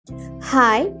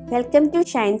Hi, welcome to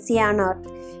ShynzYarnArt.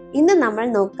 ഇന്ന് നമ്മൾ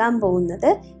നോക്കാൻ പോകുന്നത്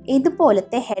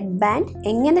ഇതുപോലത്തെ ഹെഡ് ബാൻഡ്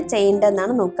എങ്ങനെ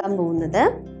ചെയ്യേണ്ടതെന്നാണ് നോക്കാൻ പോകുന്നത്.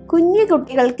 കുഞ്ഞു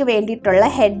കുട്ടികൾക്ക് വേണ്ടിയിട്ടുള്ള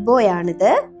ഹെഡ് ബോയ്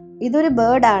ആണിത്. ഇതൊരു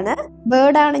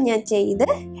ബേർഡാണ് ഞാൻ ചെയ്ത്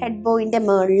ഹെഡ് ബോയിന്റെ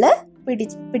മുകളിൽ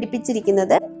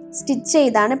പിടിപ്പിച്ചിരിക്കുന്നത്. സ്റ്റിച്ച്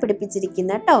ചെയ്താണ്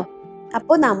പിടിപ്പിച്ചിരിക്കുന്നത് കേട്ടോ.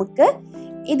 അപ്പോൾ നമുക്ക്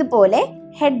ഇതുപോലെ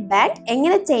ഹെഡ് ബാൻഡ്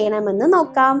എങ്ങനെ ചെയ്യണമെന്ന്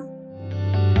നോക്കാം.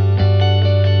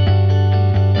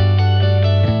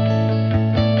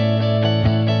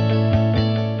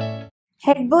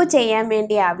 ഹെഡ് ബോ ചെയ്യാൻ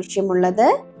വേണ്ടി ആവശ്യമുള്ളത്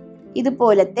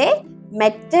ഇതുപോലത്തെ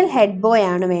മെറ്റൽ ഹെഡ് ബോയ്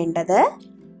ആണ് വേണ്ടത്.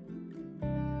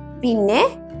 പിന്നെ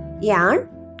യാൺ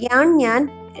ഞാൻ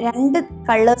 2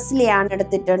 കളേഴ്സിലെ യാൺ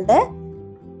എടുത്തിട്ടുണ്ട്.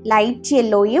 ലൈറ്റ്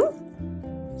യെല്ലോയും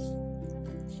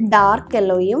ഡാർക്ക്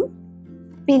യെല്ലോയും.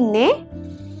 പിന്നെ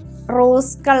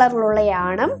റോസ് കളറിലുള്ള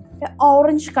യാണും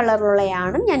ഓറഞ്ച് കളറിലുള്ള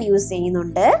യാണും ഞാൻ യൂസ്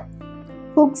ചെയ്യുന്നുണ്ട്.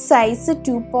 ഹുക്ക് സൈസ്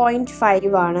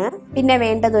 2.5 ആണ്. പിന്നെ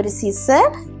വേണ്ടത് ഒരു scissor,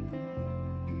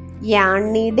 yarn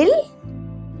needle,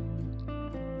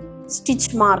 stitch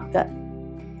marker,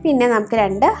 പിന്നെ നമുക്ക്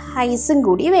 2 ഹൈസും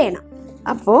കൂടി വേണം.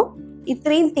 അപ്പോൾ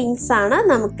ഇത്രയും തിങ്സ് ആണ്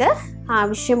നമുക്ക്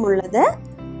ആവശ്യമുള്ളത്.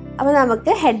 അപ്പോൾ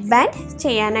നമുക്ക് ഹെഡ് ബാൻഡ്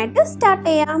ചെയ്യാനായിട്ട് സ്റ്റാർട്ട്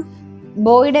ചെയ്യാം.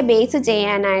 ബോയുടെ ബേസ്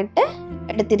ചെയ്യാനായിട്ട്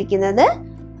എടുത്തിരിക്കുന്നത്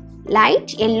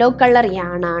ലൈറ്റ് യെല്ലോ കളർ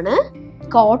യാണാണ്,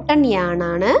 കോട്ടൺ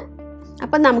യാണാണ്.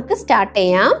 അപ്പം നമുക്ക് സ്റ്റാർട്ട്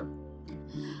ചെയ്യാം.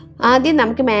 ആദ്യം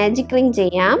നമുക്ക് മാജിക് റിംഗ്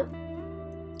ചെയ്യാം.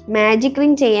 മാജിക്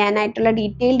റിംഗ് ചെയ്യാനായിട്ടുള്ള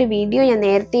ഡീറ്റെയിൽഡ് വീഡിയോ ഞാൻ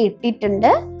നേരത്തെ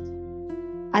ഇട്ടിട്ടുണ്ട്.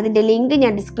 അതിൻ്റെ ലിങ്ക്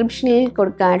ഞാൻ ഡിസ്ക്രിപ്ഷനിൽ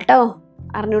കൊടുക്കാം കേട്ടോ.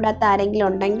 അറിഞ്ഞൂടാത്ത ആരെങ്കിലും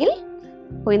ഉണ്ടെങ്കിൽ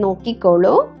പോയി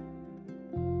നോക്കിക്കോളൂ.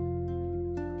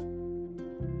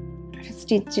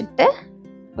 സ്റ്റിച്ചിട്ട്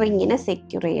റിങ്ങിനെ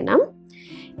സെക്യൂർ ചെയ്യണം.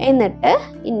 എന്നിട്ട്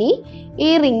ഇനി ഈ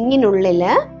റിങ്ങിനുള്ളിൽ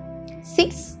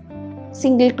 6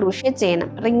 സിംഗിൾ ക്രൂഷേ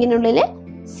ചെയ്യണം. റിങ്ങിനുള്ളിൽ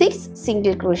 6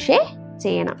 സിംഗിൾ ക്രൂഷേ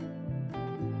ചെയ്യണം.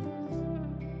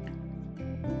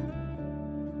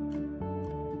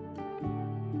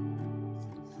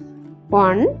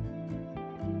 1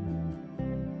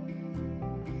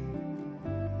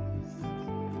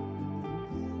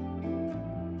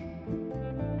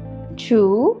 2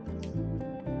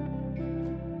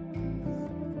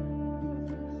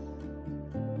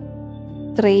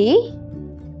 3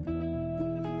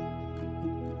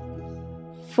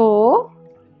 4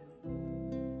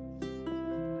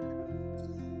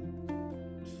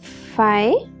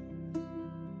 5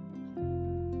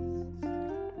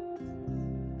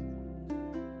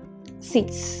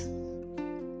 6.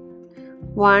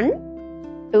 1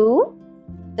 2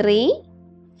 3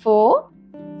 4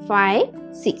 5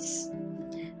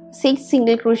 6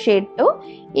 സിംഗിൾ ക്രൂഷേ ഇട്ടു.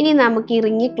 ഇനി നമുക്ക് ഈ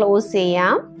റിങ് ക്ലോസ്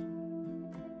ചെയ്യാം.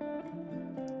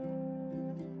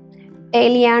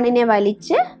 ടെയിലിയാണിനെ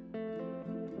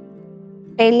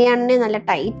നല്ല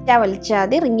ടൈറ്റാ വലിച്ചാൽ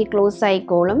മതി. റിങ് ക്ലോസ്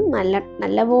ആയിക്കോളും.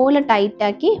 നല്ലപോലെ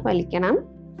ടൈറ്റാക്കി വലിക്കണം.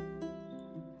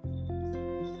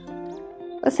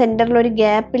 സെന്ററിൽ ഒരു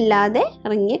ഗ്യാപ്പ് ഇല്ലാതെ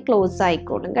റിങ് ക്ലോസ്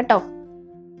ആയിക്കോളും കേട്ടോ.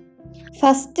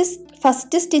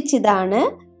 ഫസ്റ്റ് സ്റ്റിച്ച് ഇതാണ്.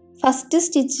 ഫസ്റ്റ്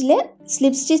സ്റ്റിച്ചിൽ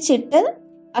സ്ലിപ്പ് സ്റ്റിച്ച് ഇട്ട്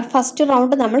ഫസ്റ്റ്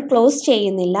റൗണ്ട് നമ്മൾ ക്ലോസ്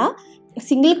ചെയ്യുന്നില്ല,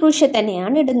 സിംഗിൾ ക്രൂഷേ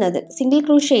തന്നെയാണ് ഇടുന്നത്. സിംഗിൾ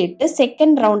ക്രൂഷേ ഇട്ട്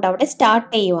സെക്കൻഡ് റൗണ്ട് അവിടെ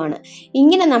സ്റ്റാർട്ട് ചെയ്യുവാണ്.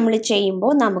 ഇങ്ങനെ നമ്മൾ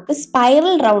ചെയ്യുമ്പോൾ നമുക്ക്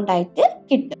സ്പൈറൽ റൗണ്ട് ആയിട്ട്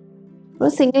കിട്ടും.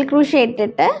 അപ്പോൾ സിംഗിൾ ക്രൂഷേ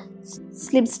ഇട്ടിട്ട്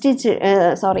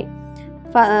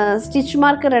സ്റ്റിച്ച്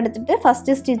മാർക്കർ എടുത്തിട്ട്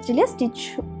ഫസ്റ്റ് സ്റ്റിച്ചിൽ സ്റ്റിച്ച്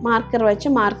മാർക്കർ വെച്ച്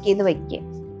മാർക്ക് ചെയ്ത് വയ്ക്കുക.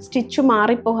 സ്റ്റിച്ച്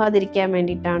മാറിപ്പോകാതിരിക്കാൻ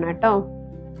വേണ്ടിയിട്ടാണ് കേട്ടോ.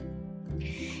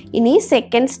 ഇനി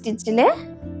സെക്കൻഡ് സ്റ്റിച്ചിൽ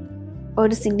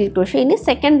ഒരു സിംഗിൾ ക്രൂഷേ. ഇനി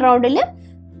സെക്കൻഡ് റൗണ്ടിൽ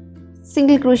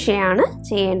സിംഗിൾ ക്രൂഷേ ആണ്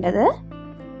ചെയ്യേണ്ടത്.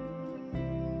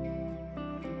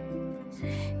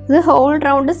 ഇത് ഹോൾ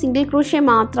റൗണ്ട് സിംഗിൾ ക്രൂഷേ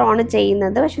മാത്രമാണ്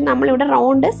ചെയ്യുന്നത്. പക്ഷെ നമ്മളിവിടെ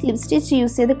റൗണ്ട് സ്ലിപ്പ് സ്റ്റിച്ച്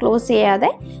യൂസ് ചെയ്ത് ക്ലോസ്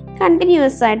ചെയ്യാതെ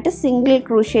കണ്ടിന്യൂസ് ആയിട്ട് സിംഗിൾ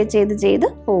ക്രൂഷേ ചെയ്ത്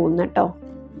പോകുന്നു കേട്ടോ.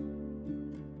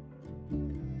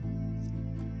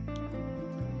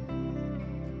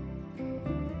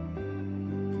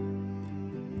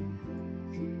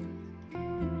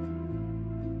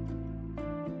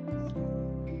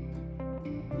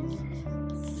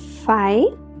 Five,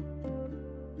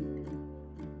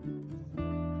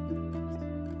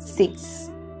 6.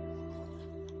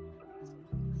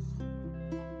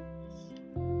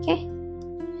 ഓക്കെ.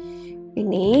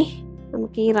 പിന്നെ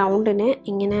നമുക്ക് ഈ റൗണ്ടിനെ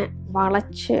ഇങ്ങനെ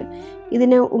വളച്ച്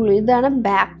ഇതാണ്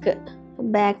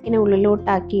ബാക്കിനെ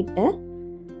ഉള്ളിലോട്ടാക്കിയിട്ട്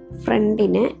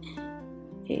ഫ്രണ്ടിനെ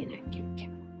ആക്കി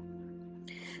വയ്ക്കാം.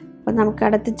 അപ്പം നമുക്ക്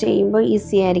അടുത്ത് ചെയ്യുമ്പോൾ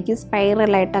ഈസി ആയിരിക്കും.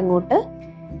 സ്പൈറലായിട്ട് അങ്ങോട്ട്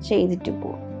ചെയ്തിട്ട്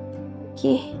പോകും.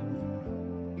 ഓക്കെ.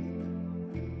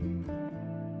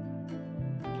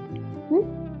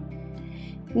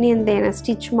 ഇനി എന്ത് ചെയ്യണം,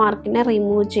 സ്റ്റിച്ച് മാർക്കിനെ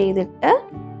റിമൂവ് ചെയ്തിട്ട്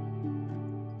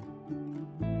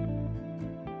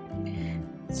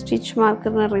സ്റ്റിച്ച്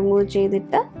മാർക്കറിനെ റിമൂവ്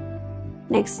ചെയ്തിട്ട്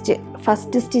നെക്സ്റ്റ്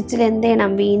ഫസ്റ്റ് സ്റ്റിച്ചിൽ എന്ത്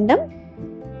ചെയ്യണം? വീണ്ടും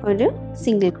ഒരു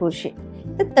സിംഗിൾ ക്രോഷ്യ.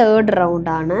 ഇത് തേർഡ്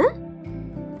റൗണ്ടാണ്.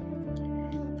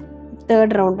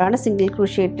 സിംഗിൾ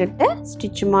ക്രോഷ്യ ഇട്ടിട്ട്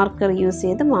സ്റ്റിച്ച് മാർക്കർ യൂസ്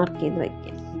ചെയ്ത് മാർക്ക് ചെയ്ത്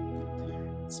വയ്ക്കുക.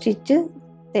 സ്റ്റിച്ച്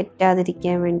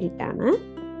തെറ്റാതിരിക്കാൻ വേണ്ടിയിട്ടാണ്.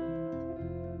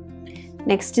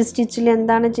 നെക്സ്റ്റ് സ്റ്റിച്ചിൽ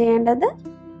എന്താണ് ചെയ്യേണ്ടത്?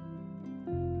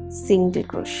 Single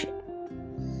crochet.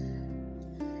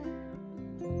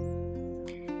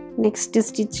 Next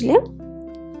സ്റ്റിച്ചിൽ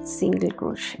single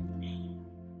crochet.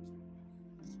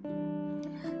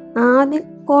 ആദ്യം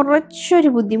കുറച്ചൊരു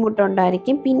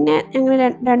ബുദ്ധിമുട്ടുണ്ടായിരിക്കും. പിന്നെ ഞങ്ങൾ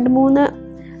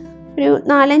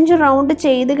 4-5 റൗണ്ട്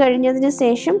ചെയ്ത് കഴിഞ്ഞതിന്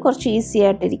ശേഷം കുറച്ച് ഈസി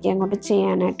ആയിട്ടിരിക്കും അങ്ങോട്ട്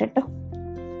ചെയ്യാനായിട്ട് കേട്ടോ.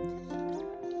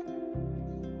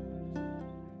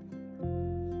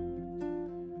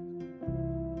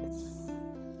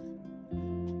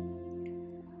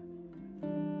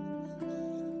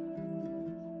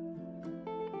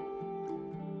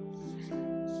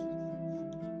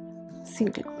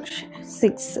 Single crochet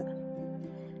 6.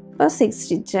 അപ്പോൾ 6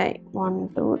 സ്റ്റിച്ചായി. 1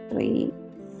 2 3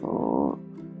 4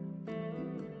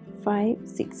 5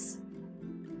 6.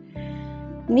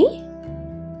 ഇനി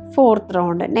 4th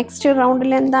റൗണ്ട്. നെക്സ്റ്റ്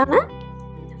റൗണ്ടിൽ എന്താണ്?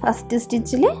 First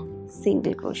സ്റ്റിച്ചിൽ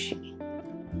single crochet.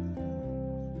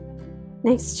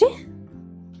 നെക്സ്റ്റ്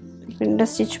വീണ്ടും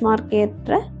സ്റ്റിച്ച്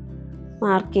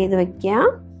മാർക്ക് ചെയ്ത് വയ്ക്കാം.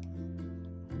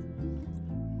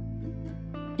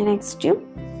 നെക്സ്റ്റും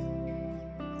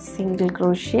single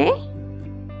crochet.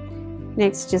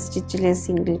 Next സ്റ്റിച്ചിൽ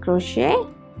single crochet.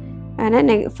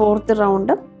 അങ്ങനെ 4th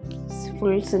റൗണ്ടും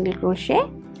ഫുൾ സിംഗിൾ ക്രോഷ്യ.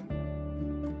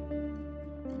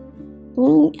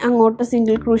 അങ്ങോട്ട്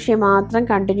സിംഗിൾ ക്രോഷ്യ മാത്രം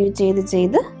കണ്ടിന്യൂ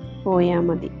ചെയ്ത് പോയാൽ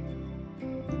മതി.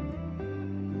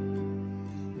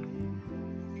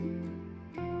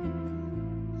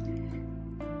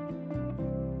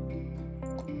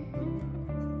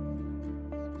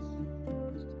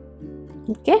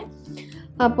 ഓക്കെ.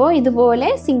 അപ്പോൾ ഇതുപോലെ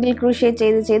സിംഗിൾ ക്രോഷ്യ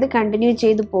ചെയ്ത് കണ്ടിന്യൂ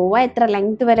ചെയ്ത് പോവുക. എത്ര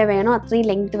ലെങ്ത് വരെ വേണോ അത്രയും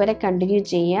ലെങ്ത് വരെ കണ്ടിന്യൂ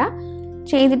ചെയ്യുക.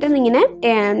 ചെയ്തിട്ട് ഇങ്ങനെ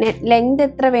ലെങ്ത്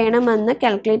എത്ര വേണമെന്ന്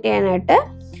കാൽക്കുലേറ്റ് ചെയ്യാനായിട്ട്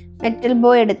മെറ്റൽ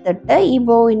ബോ എടുത്തിട്ട് ഈ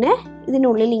ബോയിനെ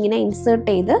ഇതിനുള്ളിൽ ഇങ്ങനെ ഇൻസേർട്ട്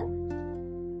ചെയ്ത്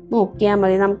നോക്കിയാൽ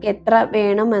മതി. നമുക്ക് എത്ര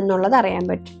വേണം എന്നുള്ളത് അറിയാൻ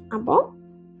പറ്റും. അപ്പോൾ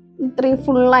ഇത്രയും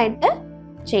ഫുള്ളായിട്ട്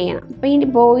ചെയ്യണം. അപ്പോൾ ഈ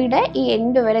ബോയുടെ ഈ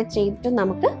എൻഡ് വരെ ചെയ്തിട്ട്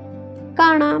നമുക്ക്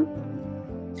കാണാം.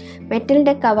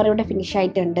 മെറ്റലിൻ്റെ കവർ ഇവിടെ ഫിനിഷ്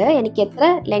ആയിട്ടുണ്ട്. എനിക്ക് എത്ര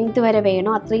ലെങ്ത് വരെ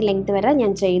വേണോ അത്രയും ലെങ്ത് വരെ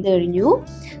ഞാൻ ചെയ്ത് കഴിഞ്ഞു.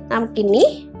 നമുക്കിനി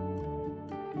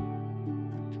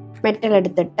മെറ്റൽ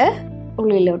എടുത്തിട്ട്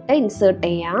ഉള്ളിലോട്ട് ഇൻസേർട്ട്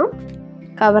ചെയ്യാം.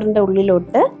 കവറിൻ്റെ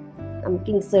ഉള്ളിലോട്ട് നമുക്ക്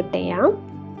ഇൻസേർട്ട് ചെയ്യാം.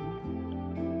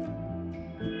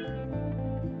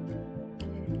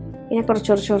 ഇങ്ങനെ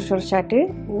കുറച്ചായിട്ട്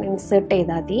ഇൻസേർട്ട്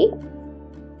ചെയ്താൽ മതി.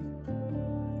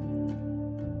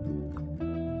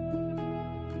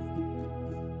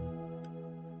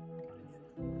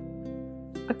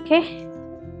 ഓക്കെ.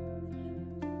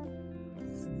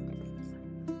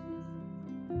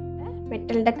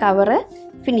 മെറ്റലിൻ്റെ കവറ്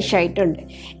ഫിനിഷ് ആയിട്ടുണ്ട്.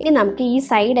 ഇനി നമുക്ക് ഈ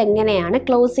സൈഡ് എങ്ങനെയാണ്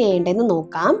ക്ലോസ് ചെയ്യേണ്ടതെന്ന്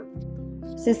നോക്കാം.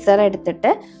 സിസർ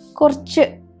എടുത്തിട്ട് കുറച്ച്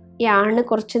യാണ്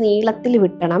കുറച്ച് നീളത്തിൽ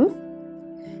വിട്ടണം.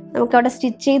 നമുക്കവിടെ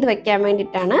സ്റ്റിച്ച് ചെയ്ത് വെക്കാൻ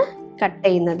വേണ്ടിയിട്ടാണ് കട്ട്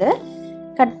ചെയ്യുന്നത്.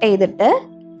 കട്ട് ചെയ്തിട്ട്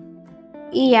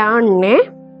ഈ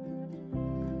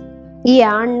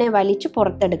യാണിനെ വലിച്ച്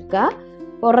പുറത്തെടുക്കുക.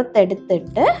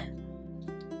 പുറത്തെടുത്തിട്ട്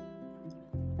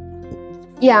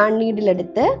യാൺ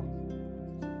നീഡിലെടുത്ത്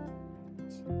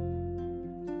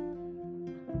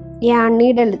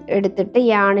എടുത്തിട്ട്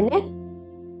യാണിനെ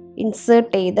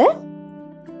ഇൻസേർട്ട്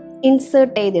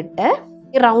ചെയ്തിട്ട്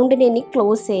ഈ റൗണ്ടിനെ ഇനി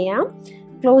ക്ലോസ് ചെയ്യാം.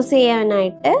 ക്ലോസ്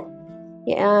ചെയ്യാനായിട്ട്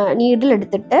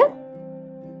നീഡിലെടുത്തിട്ട്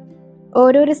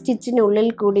ഓരോരോ സ്റ്റിച്ചിനുള്ളിൽ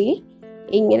കൂടി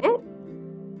ഇങ്ങനെ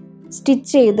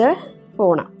സ്റ്റിച്ച് ചെയ്ത്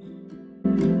പോകണം.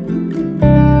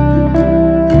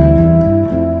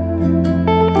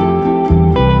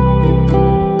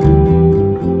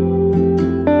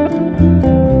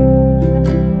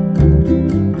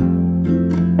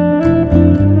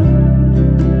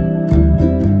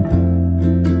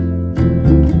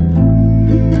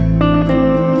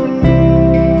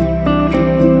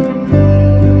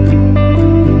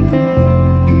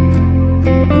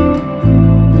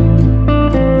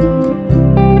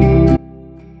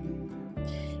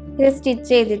 സ്റ്റിച്ച്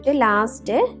ചെയ്തിട്ട്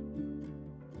ലാസ്റ്റ്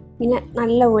ഇങ്ങനെ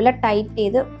നല്ലപോലെ ടൈറ്റ്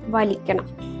ചെയ്ത് വലിക്കണം.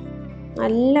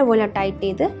 നല്ലപോലെ ടൈറ്റ്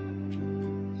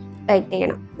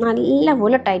ചെയ്യണം.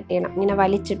 നല്ലപോലെ ടൈറ്റ് ചെയ്യണം. ഇങ്ങനെ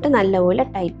വലിച്ചിട്ട് നല്ലപോലെ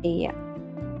ടൈറ്റ് ചെയ്യുക.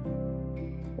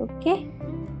 ഓക്കെ,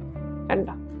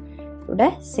 കണ്ടോ? ഇവിടെ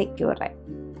സെക്യൂറായി.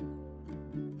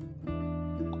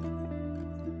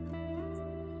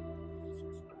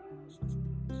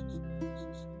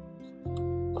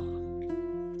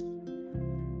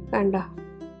 കണ്ടോ?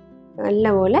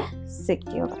 നല്ലപോലെ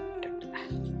സെക്യൂർ ആയിട്ടുണ്ട്.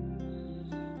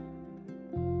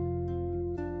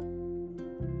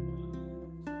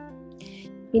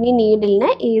 ഇനി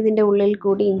നീഡിലിനെ ഇതിൻ്റെ ഉള്ളിൽ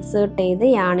കൂടി ഇൻസേർട്ട് ചെയ്ത്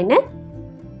യാണിനെ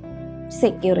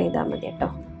സെക്യൂർ ചെയ്താൽ മതി കേട്ടോ.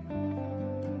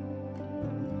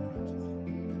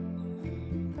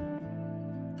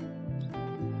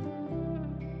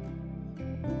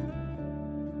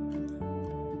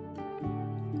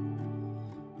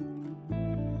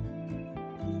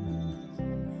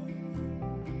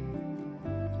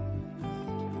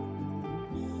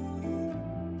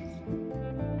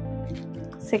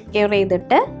 സെക്യൂർ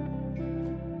ചെയ്തിട്ട്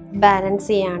ബാലൻസ്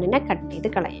ചെയ്യാണിനെ കട്ട് ചെയ്ത്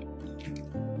കളയാം.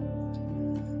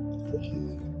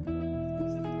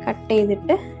 കട്ട്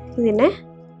ചെയ്തിട്ട് ഇതിനെ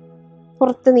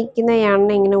പുറത്ത് നിൽക്കുന്ന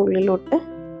യാണിനെ ഇങ്ങനെ ഉള്ളിലോട്ട്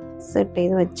ഇൻസേർട്ട്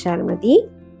ചെയ്ത് വെച്ചാൽ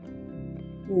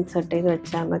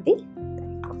മതി.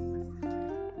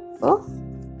 അപ്പോൾ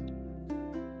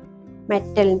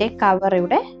മെറ്റലിൻ്റെ കവർ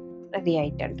ഇവിടെ റെഡി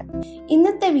ആയിട്ടുണ്ട്.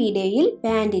 ഇന്നത്തെ വീഡിയോയിൽ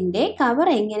പാൻറ്റിൻ്റെ കവർ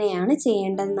എങ്ങനെയാണ്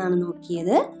ചെയ്യേണ്ടതെന്നാണ്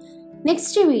നോക്കിയത്.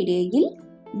 നെക്സ്റ്റ് വീഡിയോയിൽ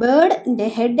ബേർഡിൻ്റെ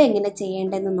ഹെഡ് എങ്ങനെ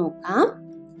ചെയ്യേണ്ടതെന്ന് നോക്കാം.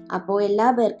 അപ്പോൾ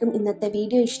എല്ലാവർക്കും ഇന്നത്തെ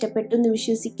വീഡിയോ ഇഷ്ടപ്പെട്ടു എന്ന്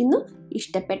വിശ്വസിക്കുന്നു.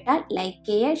 ഇഷ്ടപ്പെട്ടാൽ ലൈക്ക്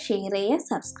ചെയ്യുക, ഷെയർ ചെയ്യുക,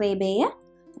 സബ്സ്ക്രൈബ് ചെയ്യുക.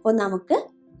 അപ്പോൾ നമുക്ക്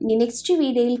ഇനി നെക്സ്റ്റ്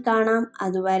വീഡിയോയിൽ കാണാം.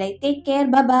 അതുവരെ ടേക്ക് കെയർ,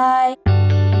 ബൈ.